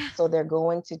there. Yeah. So they're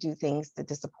going to do things to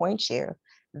disappoint you,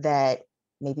 that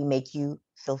maybe make you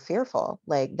feel fearful,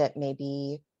 like that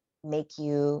maybe make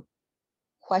you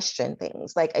question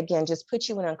things, like again just put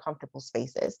you in uncomfortable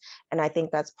spaces. And I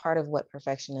think that's part of what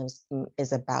perfectionism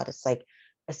is about. It's like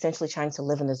essentially trying to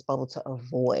live in this bubble to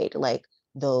avoid like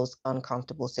those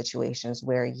uncomfortable situations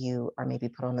where you are maybe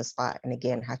put on the spot and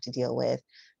again have to deal with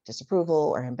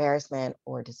disapproval or embarrassment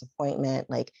or disappointment,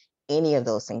 like any of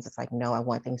those things. It's like, no, I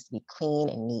want things to be clean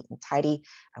and neat and tidy.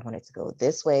 I want it to go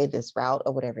this way, this route,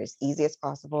 or whatever is easy as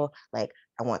possible. Like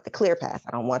I want the clear path.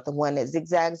 I don't want the one that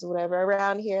zigzags or whatever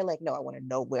around here. Like, no, I want to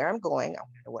know where I'm going. I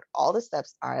want to know what all the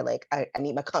steps are. Like, I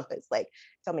need my compass. Like,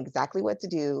 tell me exactly what to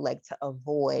do, like to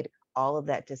avoid all of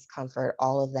that discomfort,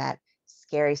 all of that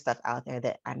scary stuff out there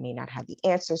that I may not have the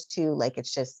answers to. Like,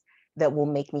 it's just that will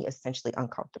make me essentially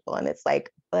uncomfortable. And it's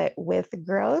like, but with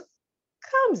growth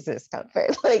comes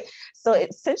discomfort. Like, so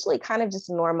it's essentially kind of just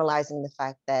normalizing the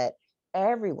fact that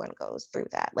everyone goes through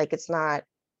that. Like, it's not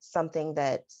something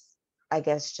that's, I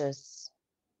guess, just,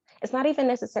 it's not even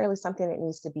necessarily something that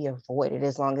needs to be avoided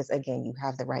as long as, again, you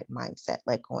have the right mindset,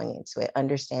 like going into it,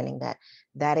 understanding that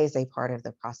that is a part of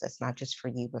the process, not just for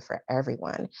you, but for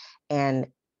everyone. And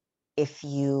if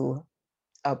you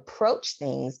approach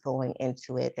things going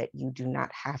into it that you do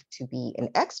not have to be an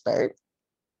expert,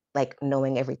 like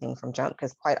knowing everything from jump,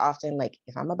 because quite often, like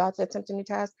if I'm about to attempt a new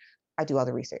task, I do all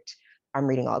the research. I'm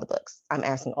reading all the books. I'm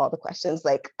asking all the questions.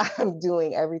 Like I'm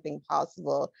doing everything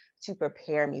possible to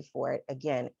prepare me for it.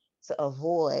 Again, to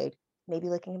avoid maybe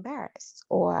looking embarrassed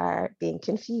or being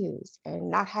confused and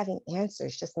not having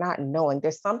answers, just not knowing.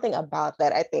 There's something about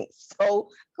that I think so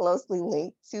closely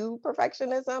linked to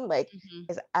perfectionism. Like,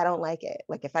 Mhm. is I don't like it.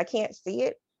 Like if I can't see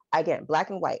it, I get black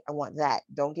and white. I want that.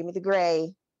 Don't give me the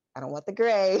gray. I don't want the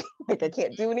gray. Like I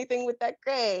can't do anything with that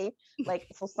gray. Like,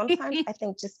 so sometimes I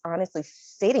think just honestly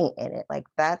sitting in it, like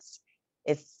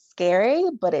it's scary,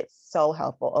 but it's so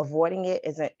helpful. Avoiding it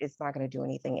isn't, it's not going to do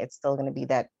anything. It's still going to be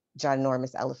that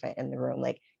ginormous elephant in the room.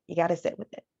 Like you got to sit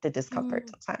with it, the discomfort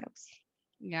Mm. sometimes.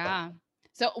 Yeah.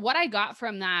 So what I got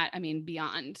from that, I mean,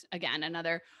 beyond again,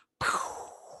 another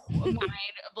mind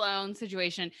blown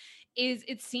situation, is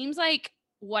it seems like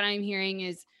what I'm hearing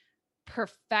is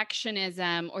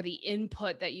perfectionism, or the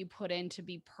input that you put in to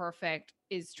be perfect,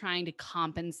 is trying to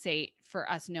compensate for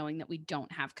us knowing that we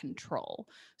don't have control.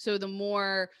 So the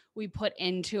more we put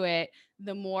into it,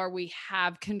 the more we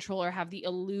have control, or have the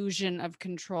illusion of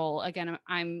control. Again,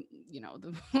 I'm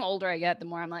the older I get, the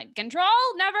more I'm like, control,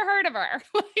 never heard of her.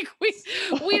 Like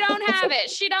we don't have it.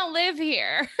 She don't live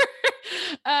here.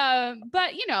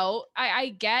 But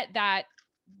I get that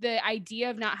the idea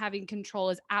of not having control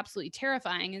is absolutely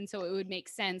terrifying. And so it would make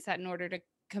sense that in order to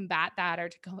combat that, or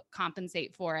to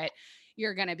compensate for it,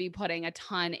 you're going to be putting a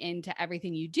ton into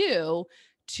everything you do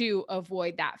to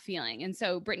avoid that feeling. And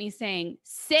so Brittany's saying,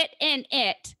 sit in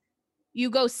it. You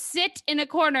go sit in a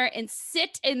corner and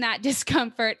sit in that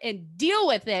discomfort and deal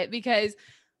with it, because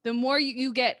the more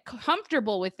you get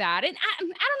comfortable with that, and I don't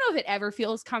know if it ever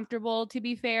feels comfortable, to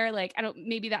be fair, like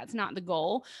maybe that's not the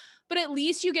goal, but at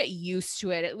least you get used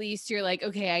to it. At least you're like,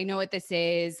 okay, I know what this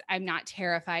is. I'm not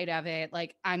terrified of it.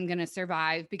 Like I'm going to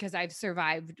survive because I've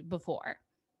survived before.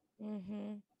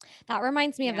 Mm-hmm. That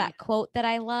reminds me of Yeah. that quote that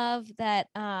I love that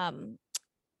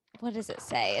what does it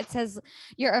say? It says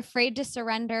you're afraid to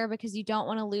surrender because you don't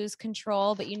want to lose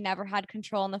control, but you never had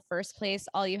control in the first place.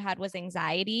 All you had was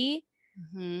anxiety.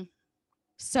 Mhm.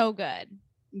 So good.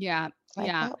 Yeah. Like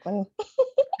Yeah. that one.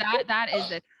 That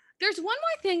is it. There's one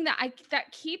more thing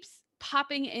that keeps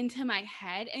popping into my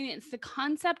head, and it's the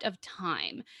concept of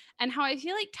time and how I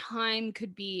feel like time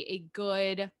could be a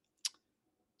good,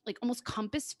 like, almost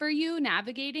compass for you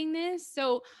navigating this.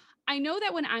 So I know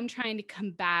that when I'm trying to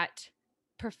combat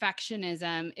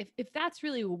perfectionism, if that's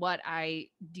really what I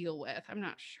deal with, I'm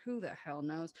not sure, who the hell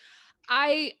knows.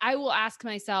 I will ask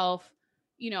myself,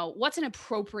 what's an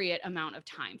appropriate amount of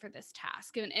time for this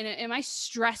task? And am I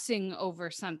stressing over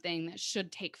something that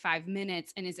should take 5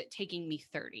 minutes, and is it taking me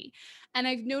 30? And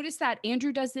I've noticed that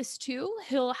Andrew does this too.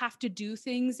 He'll have to do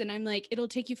things and I'm like, it'll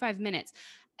take you 5 minutes.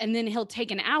 And then he'll take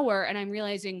an hour and I'm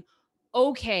realizing,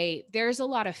 okay, there's a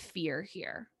lot of fear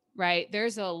here, right?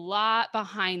 There's a lot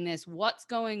behind this. What's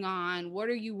going on? What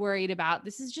are you worried about?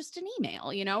 This is just an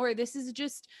email, or this is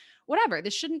just whatever.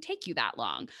 This shouldn't take you that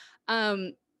long.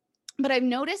 Um, but I've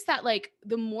noticed that, like,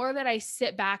 the more that I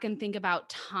sit back and think about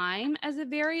time as a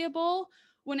variable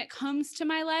when it comes to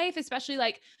my life, especially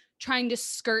like trying to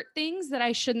skirt things that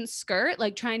I shouldn't skirt,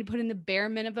 like trying to put in the bare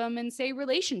minimum and say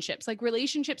relationships. Like,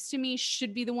 relationships to me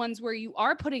should be the ones where you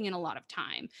are putting in a lot of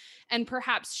time. And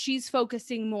perhaps she's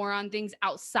focusing more on things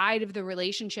outside of the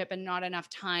relationship and not enough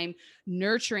time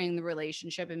nurturing the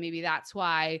relationship. And maybe that's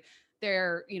why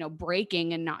they're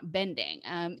breaking and not bending.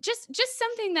 Just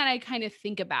something that I kind of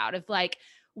think about, of like,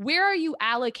 where are you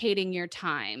allocating your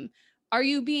time? Are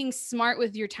you being smart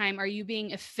with your time? Are you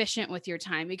being efficient with your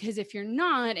time? Because if you're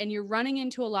not, and you're running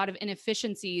into a lot of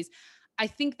inefficiencies, I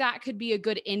think that could be a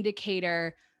good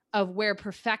indicator of where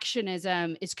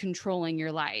perfectionism is controlling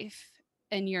your life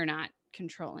and you're not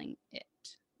controlling it.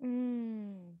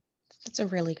 Mm. That's a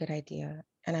really good idea.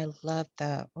 And I love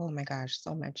oh my gosh,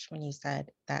 so much when you said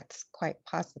that's quite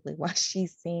possibly why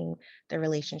she's seeing the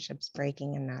relationships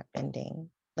breaking and not bending.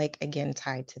 Like, again,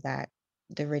 tied to that,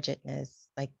 the rigidness,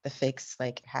 like the fix,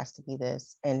 like it has to be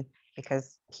this. And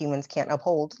because humans can't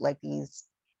uphold like these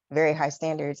very high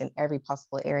standards in every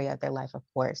possible area of their life, of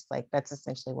course, like that's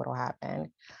essentially what will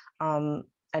happen. Um,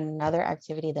 Another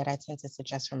activity that I tend to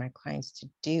suggest for my clients to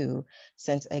do,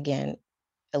 since again,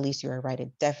 at least you are right,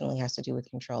 it definitely has to do with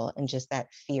control and just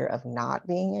that fear of not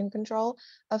being in control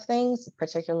of things,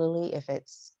 particularly if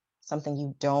it's something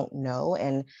you don't know.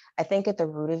 And I think at the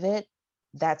root of it,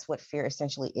 that's what fear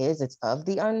essentially is. It's of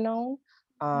the unknown.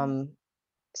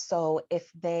 So if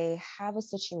they have a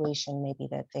situation maybe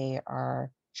that they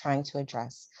are trying to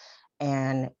address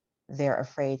and they're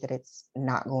afraid that it's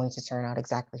not going to turn out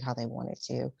exactly how they want it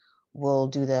to, we'll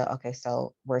do okay,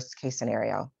 so worst case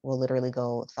scenario. We'll literally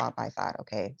go thought by thought.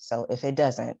 Okay, so if it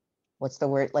doesn't, what's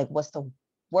the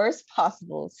worst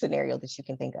possible scenario that you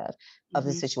can think of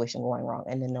the Mhm. situation going wrong?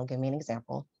 And then they'll give me an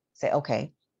example, say,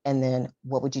 okay, and then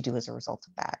what would you do as a result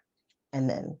of that? And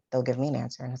then they'll give me an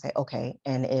answer and I'll say, okay,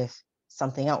 and if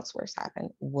something else worse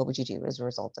happened, what would you do as a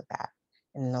result of that?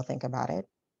 And then they'll think about it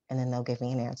and then they'll give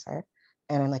me an answer.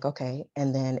 And I'm like, okay.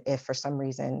 And then if for some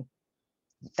reason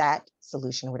that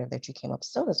solution or whatever that you came up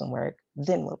still doesn't work,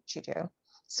 then what would you do?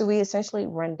 So we essentially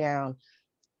run down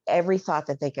every thought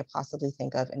that they could possibly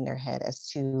think of in their head as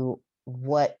to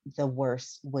what the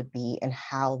worst would be and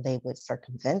how they would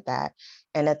circumvent that.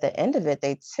 And at the end of it,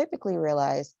 they typically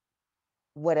realize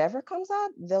whatever comes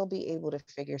up, they'll be able to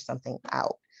figure something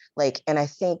out. Like, and I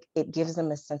think it gives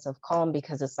them a sense of calm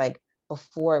because it's like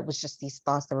before it was just these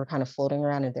thoughts that were kind of floating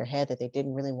around in their head that they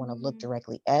didn't really want to look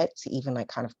directly at to even like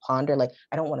kind of ponder. Like,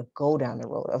 I don't want to go down the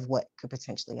road of what could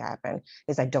potentially happen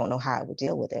is I don't know how I would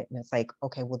deal with it. And it's like,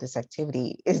 okay, well, this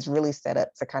activity is really set up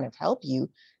to kind of help you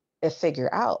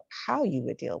figure out how you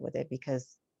would deal with it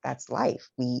because that's life.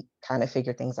 We kind of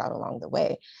figure things out along the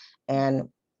way. And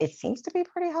it seems to be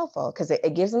pretty helpful because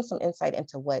it gives them some insight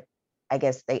into what I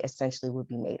guess they essentially would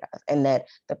be made of, and that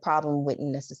the problem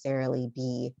wouldn't necessarily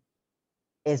be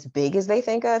as big as they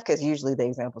think of, because usually the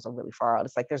examples are really far out.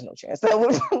 It's like there's no chance. So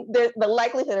the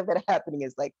likelihood of it happening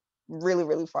is like really,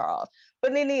 really far off.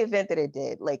 But in the event that it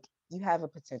did, like you have a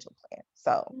potential plan.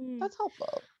 So that's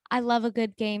helpful. I love a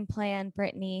good game plan,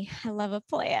 Brittany. I love a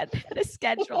plan and a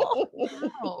schedule.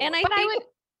 Oh, And I but I think would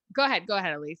go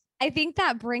ahead, Elise. I think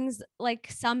that brings like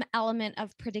some element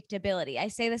of predictability. I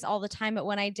say this all the time, but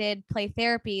when I did play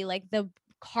therapy, like the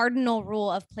cardinal rule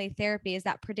of play therapy is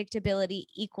that predictability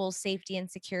equals safety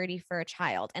and security for a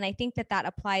child. And I think that that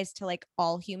applies to like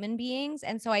all human beings.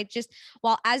 And so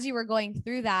while as you were going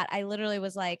through that, I literally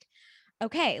was like,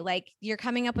 okay, like you're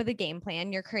coming up with a game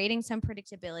plan, you're creating some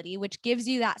predictability, which gives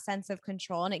you that sense of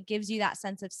control and it gives you that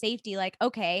sense of safety. Like,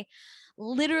 okay,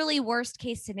 literally worst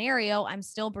case scenario, I'm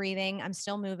still breathing, I'm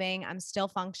still moving, I'm still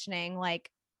functioning.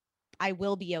 Like, I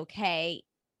will be okay,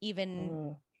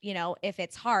 even, Mm, if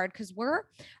it's hard, because we're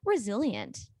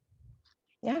resilient.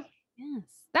 yeah. Yes.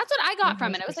 That's what I got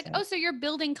from it. I was like, 100%. oh, so you're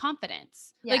building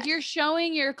confidence. Like Yes. you're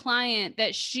showing your client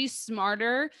that she's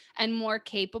smarter and more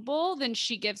capable than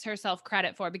she gives herself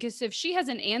credit for. Because if she has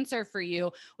an answer for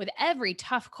you with every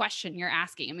tough question you're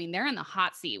asking, I mean, they're in the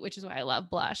hot seat, which is why I love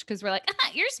Blush, because we're like,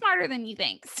 you're smarter than you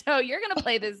think. So you're going to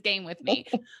play this game with me.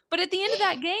 But at the end of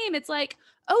that game, it's like,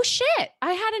 oh shit,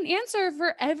 I had an answer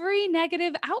for every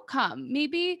negative outcome.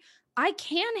 Maybe I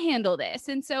can handle this.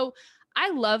 And so I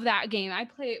love that game. I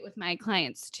play it with my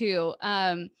clients too.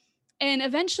 And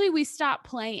eventually we stop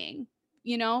playing,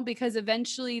 because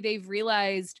eventually they've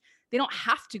realized they don't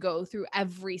have to go through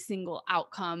every single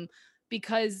outcome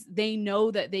because they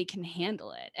know that they can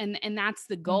handle it. And that's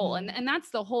the goal. Mhm. And that's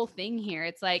the whole thing here.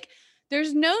 It's like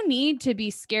there's no need to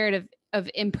be scared of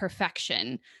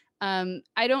imperfection.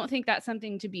 I don't think that's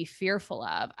something to be fearful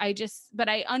of. But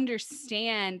I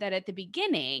understand that at the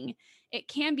beginning, it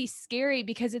can be scary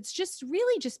because it's just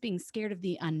really just being scared of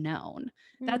the unknown.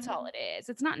 That's all it is.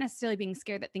 It's not necessarily being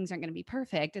scared that things aren't going to be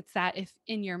perfect. It's that if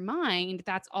in your mind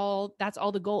that's all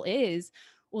the goal is,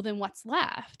 well then what's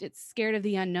left? It's scared of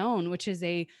the unknown, which is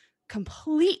a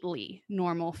completely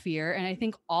normal fear, and I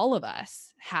think all of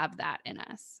us have that in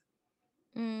us.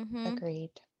 Mm-hmm.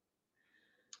 Agreed.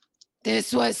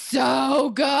 This was so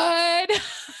good.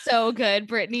 So good,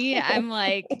 Brittany. I'm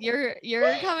like, you're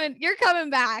coming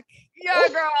back. Yeah,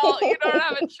 girl, you don't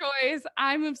have a choice.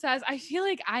 I'm obsessed. I feel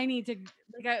like I need to,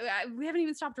 we haven't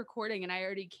even stopped recording and I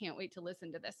already can't wait to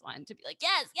listen to this one to be like,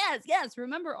 yes, yes, yes.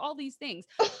 Remember all these things.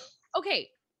 Okay.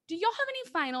 Do y'all have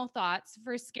any final thoughts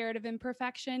for Scared of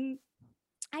Imperfection?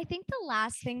 I think the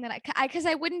last thing that because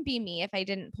I wouldn't be me if I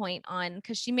didn't point on,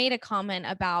 because she made a comment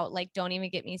about like, don't even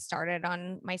get me started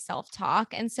on my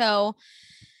self-talk. And so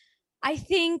I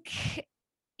think,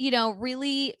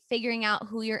 really figuring out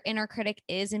who your inner critic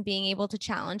is and being able to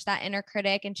challenge that inner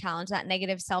critic and challenge that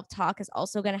negative self-talk is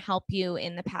also going to help you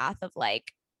in the path of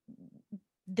like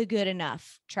the good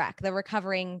enough track, the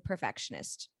recovering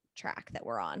perfectionist track that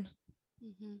we're on.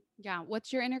 Mm-hmm. Yeah.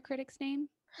 What's your inner critic's name,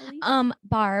 Elise?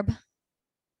 Barb.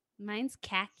 Mine's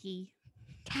Khaki.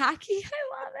 Khaki.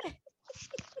 I love it.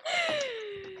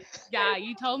 Yeah,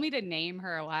 you told me to name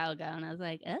her a while ago, and I was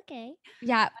like, okay.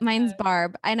 Yeah, mine's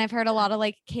Barb. And I've heard a lot of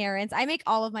like Karens. I make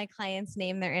all of my clients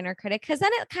name their inner critic because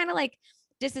then it kind of like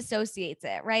disassociates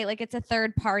it, right? Like it's a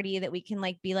third party that we can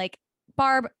like be like,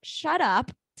 Barb, shut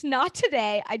up. It's not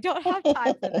today. I don't have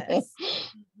time for this.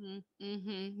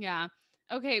 Yeah.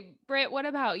 Okay, Britt, what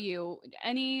about you?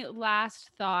 Any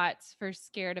last thoughts for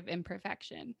Scared of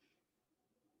Imperfection?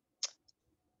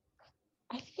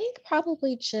 I think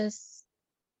probably just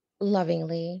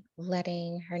lovingly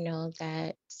letting her know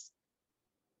that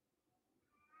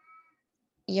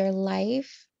your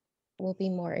life will be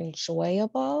more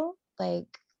enjoyable,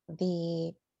 like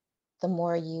the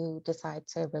more you decide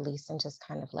to release and just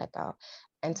kind of let go,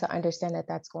 and to understand that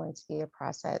that's going to be a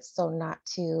process. So not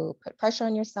to put pressure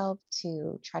on yourself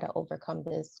to try to overcome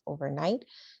this overnight.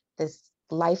 This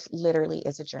life literally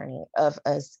is a journey of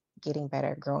us getting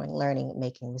better, growing, learning,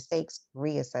 making mistakes,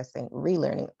 reassessing,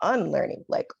 relearning, unlearning,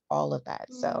 like all of that.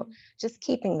 So just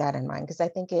keeping that in mind, because I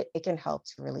think it can help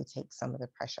to really take some of the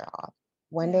pressure off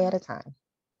one day at a time.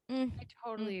 I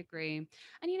totally agree.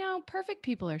 And perfect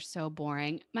people are so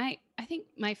boring. I think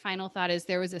my final thought is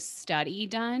there was a study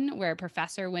done where a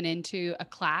professor went into a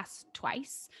class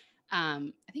twice.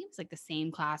 I think it was like the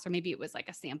same class, or maybe it was like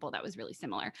a sample that was really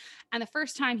similar. And the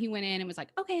first time he went in and was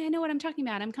like, okay, I know what I'm talking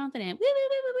about. I'm confident. Woo, woo,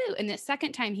 woo, woo, woo. And the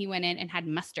second time he went in and had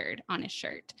mustard on his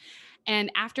shirt. And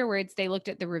afterwards, they looked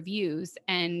at the reviews,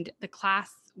 and the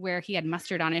class where he had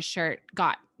mustard on his shirt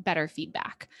got better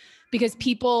feedback because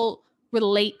people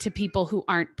relate to people who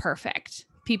aren't perfect.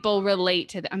 People relate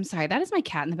to I'm sorry, that is my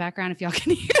cat in the background. If y'all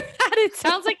can hear that, it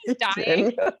sounds like he's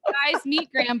dying. Guys, meet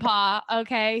Grandpa,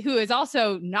 okay, who is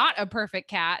also not a perfect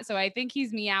cat. So I think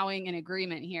he's meowing in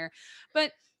agreement here.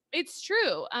 But it's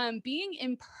true. Being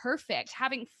imperfect,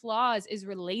 having flaws is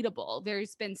relatable.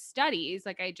 There's been studies,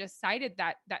 like I just cited,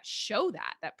 that show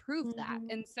that prove that.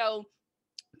 And so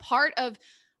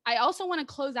I also want to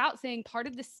close out saying part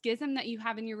of the schism that you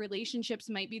have in your relationships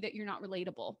might be that you're not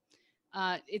relatable.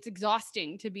 It's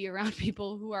exhausting to be around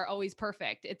people who are always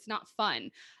perfect. It's not fun.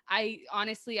 I'm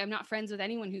not friends with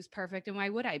anyone who's perfect. And why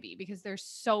would I be? Because they're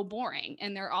so boring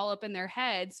and they're all up in their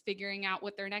heads figuring out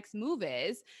what their next move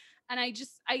is. And I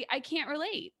can't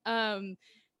relate. And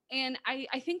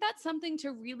I think that's something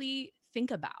to really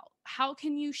think about. How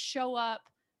can you show up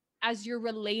as your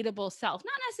relatable self?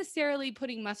 Not necessarily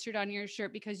putting mustard on your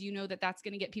shirt because you know that that's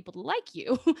going to get people to like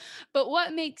you, but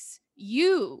what makes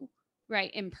you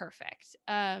right imperfect?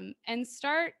 And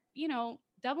start,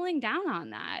 doubling down on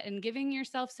that and giving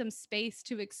yourself some space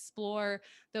to explore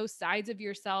those sides of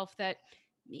yourself that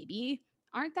maybe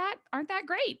aren't that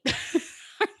great.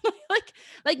 like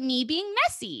like me being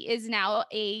messy is now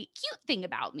a cute thing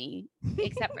about me,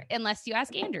 except for unless you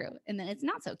ask Andrew, and then it's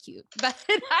not so cute. But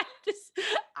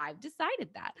I've decided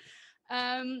that.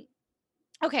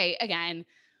 Okay, again,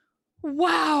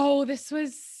 wow, this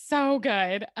was so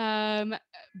good.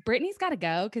 Brittany's got to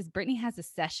go because Brittany has a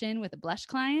session with a blush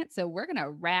client. So we're going to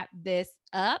wrap this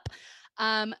up.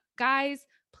 Guys,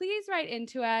 please write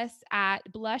into us at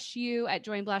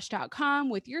blushyou@joinblush.com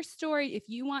with your story. If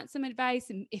you want some advice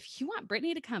and if you want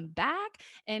Brittany to come back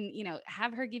and,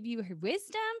 have her give you her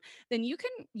wisdom, then you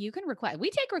can request. We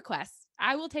take requests.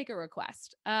 I will take a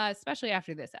request, especially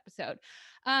after this episode.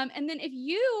 And then if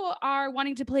you are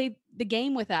wanting to play the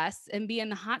game with us and be in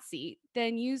the hot seat,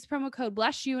 then use promo code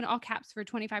BlushYou in all caps for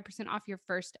 25% off your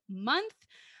first month.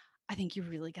 I think you're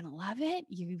really going to love it.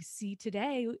 You see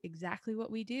today exactly what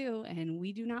we do, and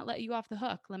we do not let you off the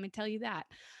hook. Let me tell you that.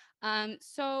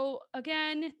 So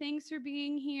again, thanks for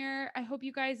being here. I hope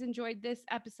you guys enjoyed this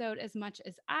episode as much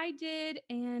as I did.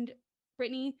 And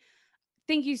Brittany,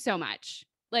 thank you so much.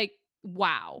 Like,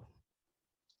 wow.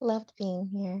 Loved being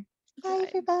here. Bye, Good.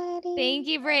 everybody. Thank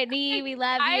you, Brittany. We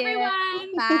love Bye, you.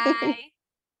 everyone. Bye.